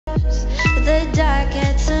The dark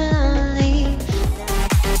gets lonely.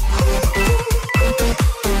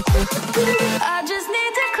 I just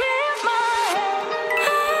need to clear my head.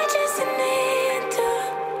 I just need to.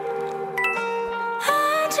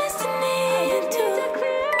 I just need to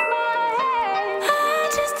clear my head. I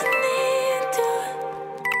just need to.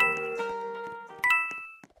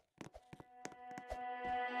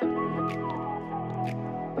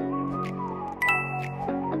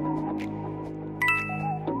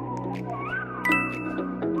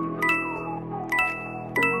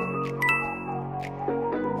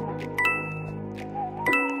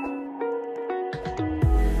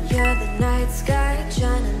 You're the night sky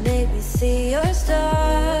trying to make me see your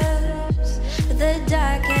stars. But the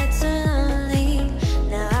dark gets lonely.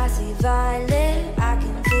 Now I see violet, I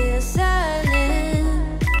can feel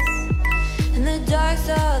silence. And the dark's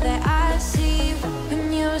all that I see.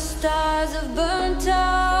 When your stars have burnt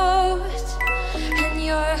out and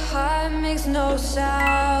your heart makes no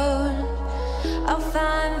sound, I'll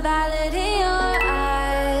find violet in your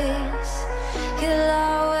eyes. You'll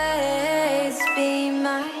always be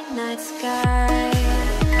my night sky.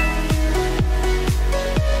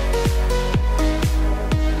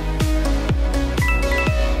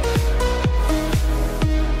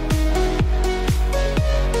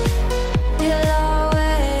 You'll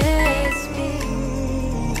always be.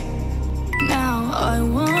 Now I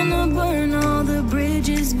wanna burn all the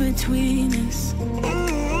bridges between us.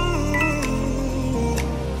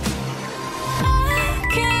 I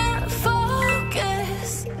can't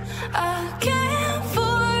focus, I can't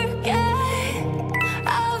forget.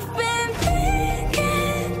 I've been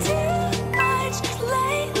thinking too much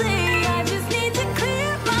lately. I just need to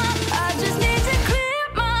clear my, I just need to clear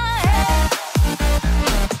my head.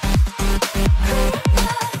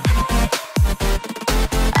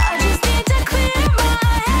 I just need to clear my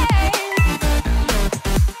head.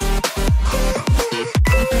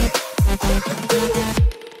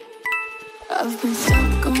 I've been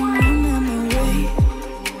stuck on your memory,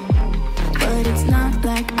 but it's not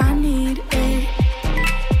like I need it.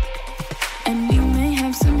 And you may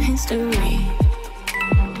have some history,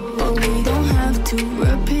 but we don't have to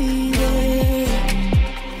repeat it.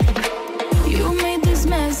 You made this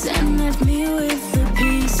mess and left me with the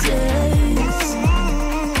pieces.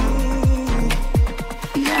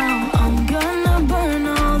 Now I'm gonna burn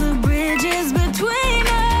all the bridges between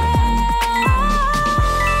us.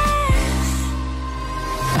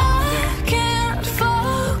 I can't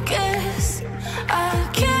focus, I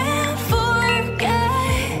can't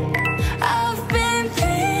forget. I've been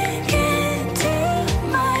thinking too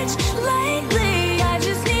much lately. I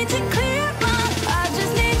just need to clear my, I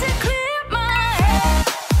just need to clear my head.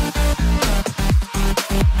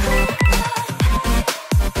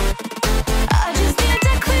 I just need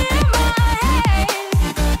to clear my head.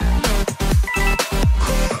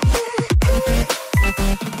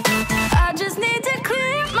 I just need to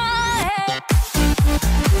clear my head.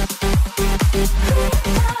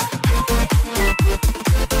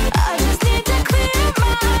 I just need to clear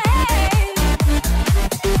my head.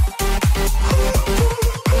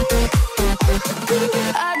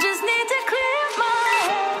 I just need to clear my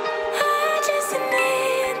head. I just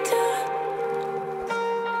need to.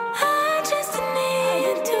 I just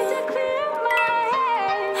need to clear my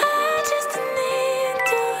head. I just need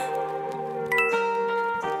to.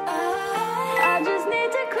 I just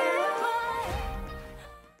need to clear my head.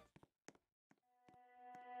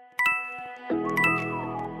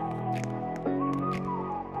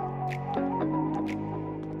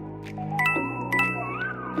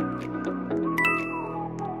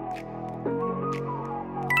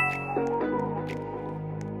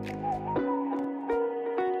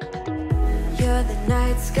 You're the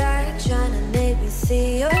night sky trying to make me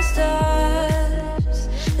see your stars.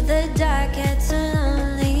 But the dark gets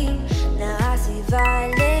lonely. Now I see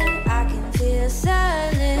violet, I can feel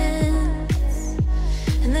silence.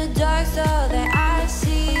 And the dark's all that I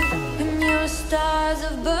see. When your stars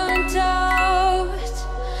have burnt out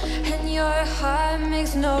and your heart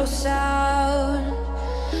makes no sound,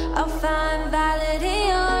 I'll find violet in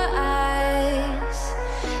your eyes.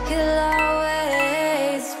 You'll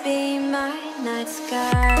always be my night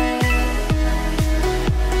sky.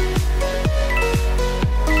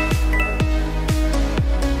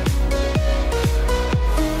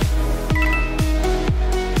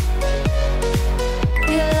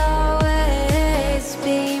 You'll always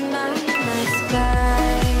be my night sky.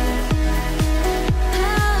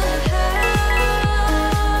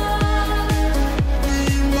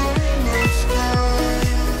 Be my night sky.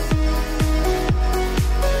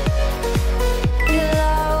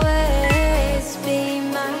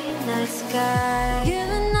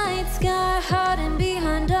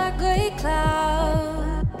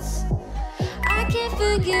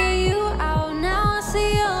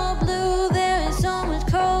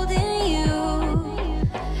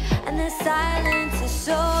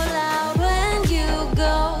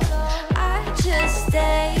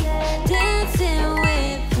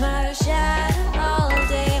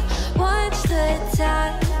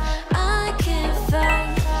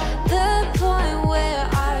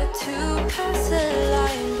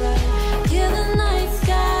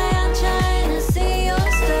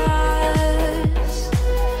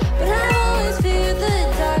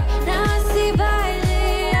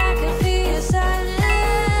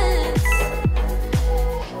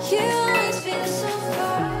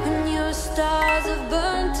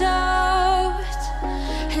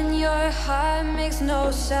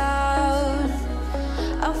 no sound.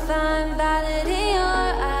 I'll find valid in your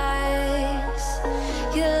eyes.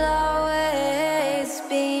 You'll always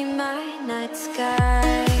be my night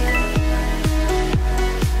sky.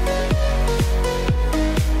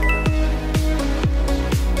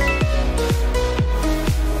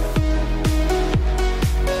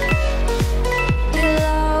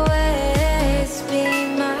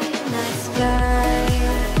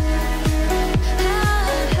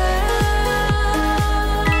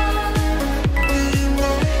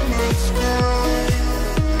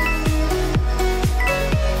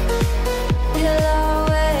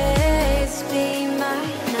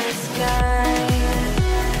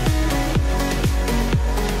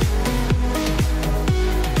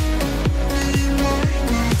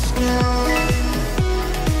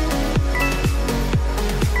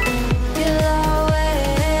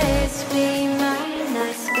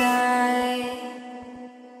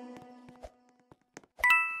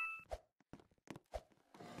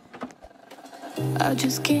 I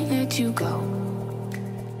just can't let you go.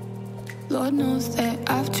 Lord knows that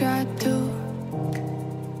I've tried to.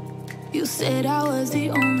 You said I was the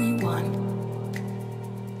only one.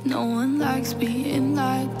 No one likes being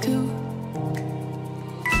lied to.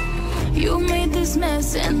 You made this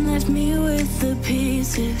mess and left me with the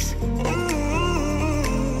pieces.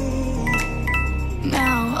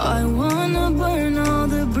 Now I wanna burn all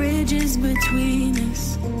the bridges between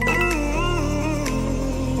us.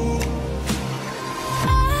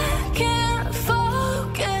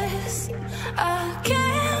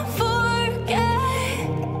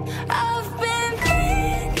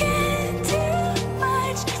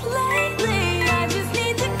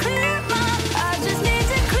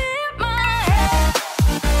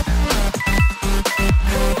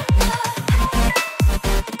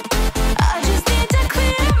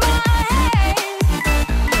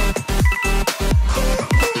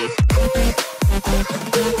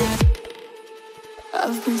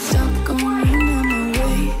 I've been stuck on your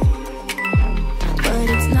memory, but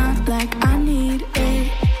it's not like I need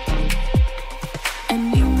it.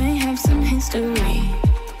 And we may have some history,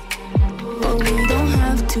 but we don't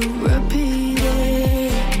have to repeat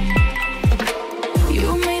it.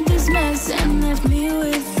 You made this mess and left me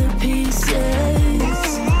with the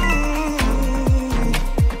pieces.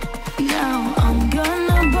 Now I'm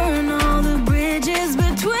gonna burn all the bridges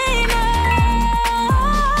between us.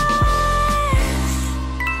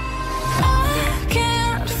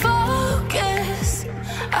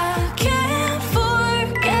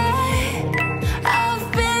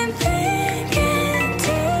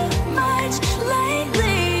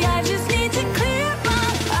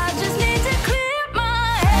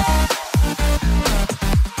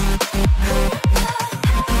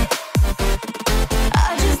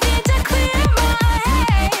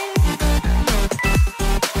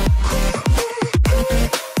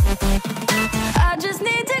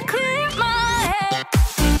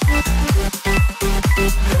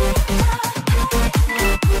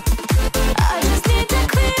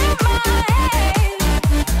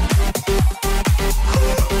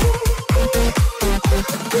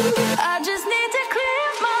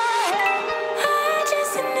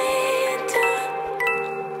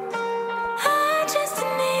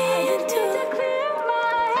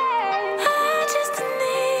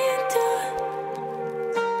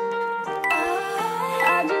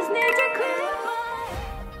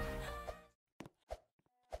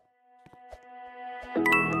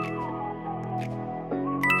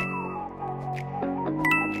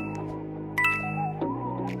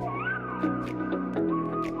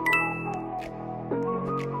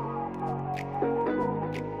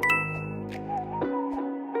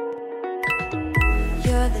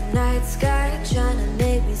 You're the night sky, trying to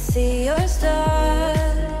make me see your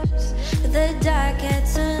stars. But the dark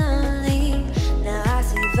gets so lonely. Now I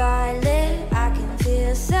see violet, I can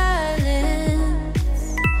feel silence.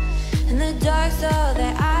 And the dark's all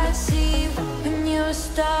that I see. When your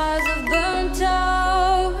stars are burnt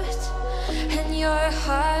out and your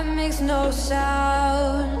heart makes no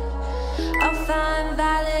sound, I'll find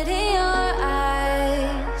valid in your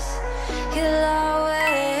eyes. You'll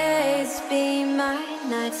always be my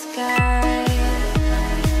night sky.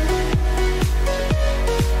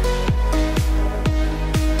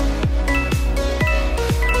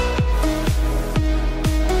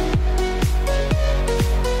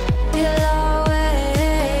 You'll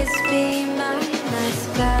always be my night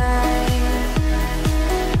sky.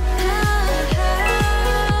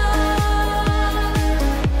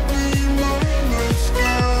 Be my night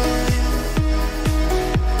sky.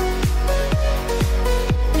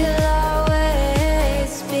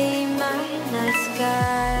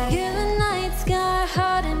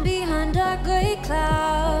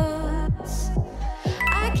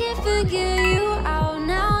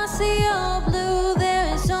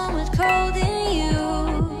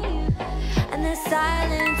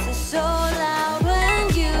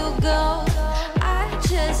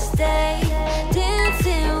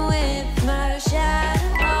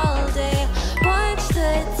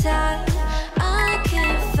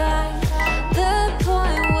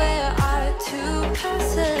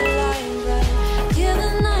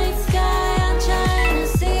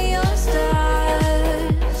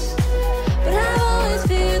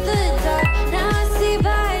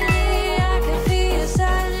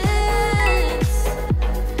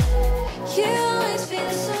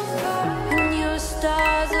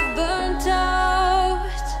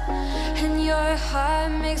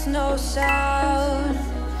 sound.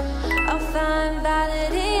 I'll find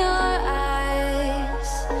valid in your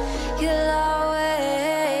eyes. You'll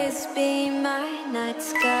always be my night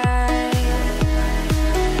sky.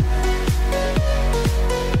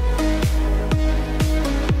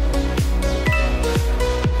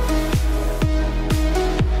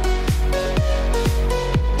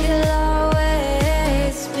 You'll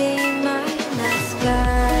always be my night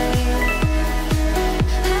sky.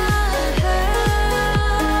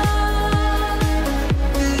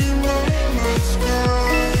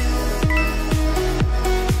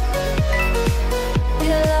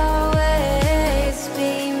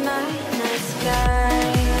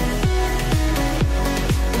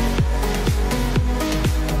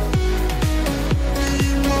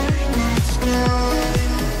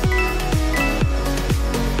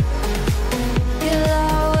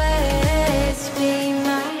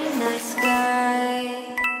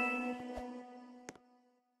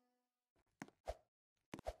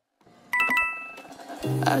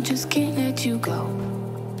 I just can't let you go.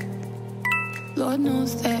 Lord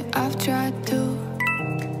knows that I've tried to.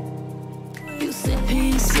 You said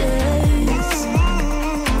pieces.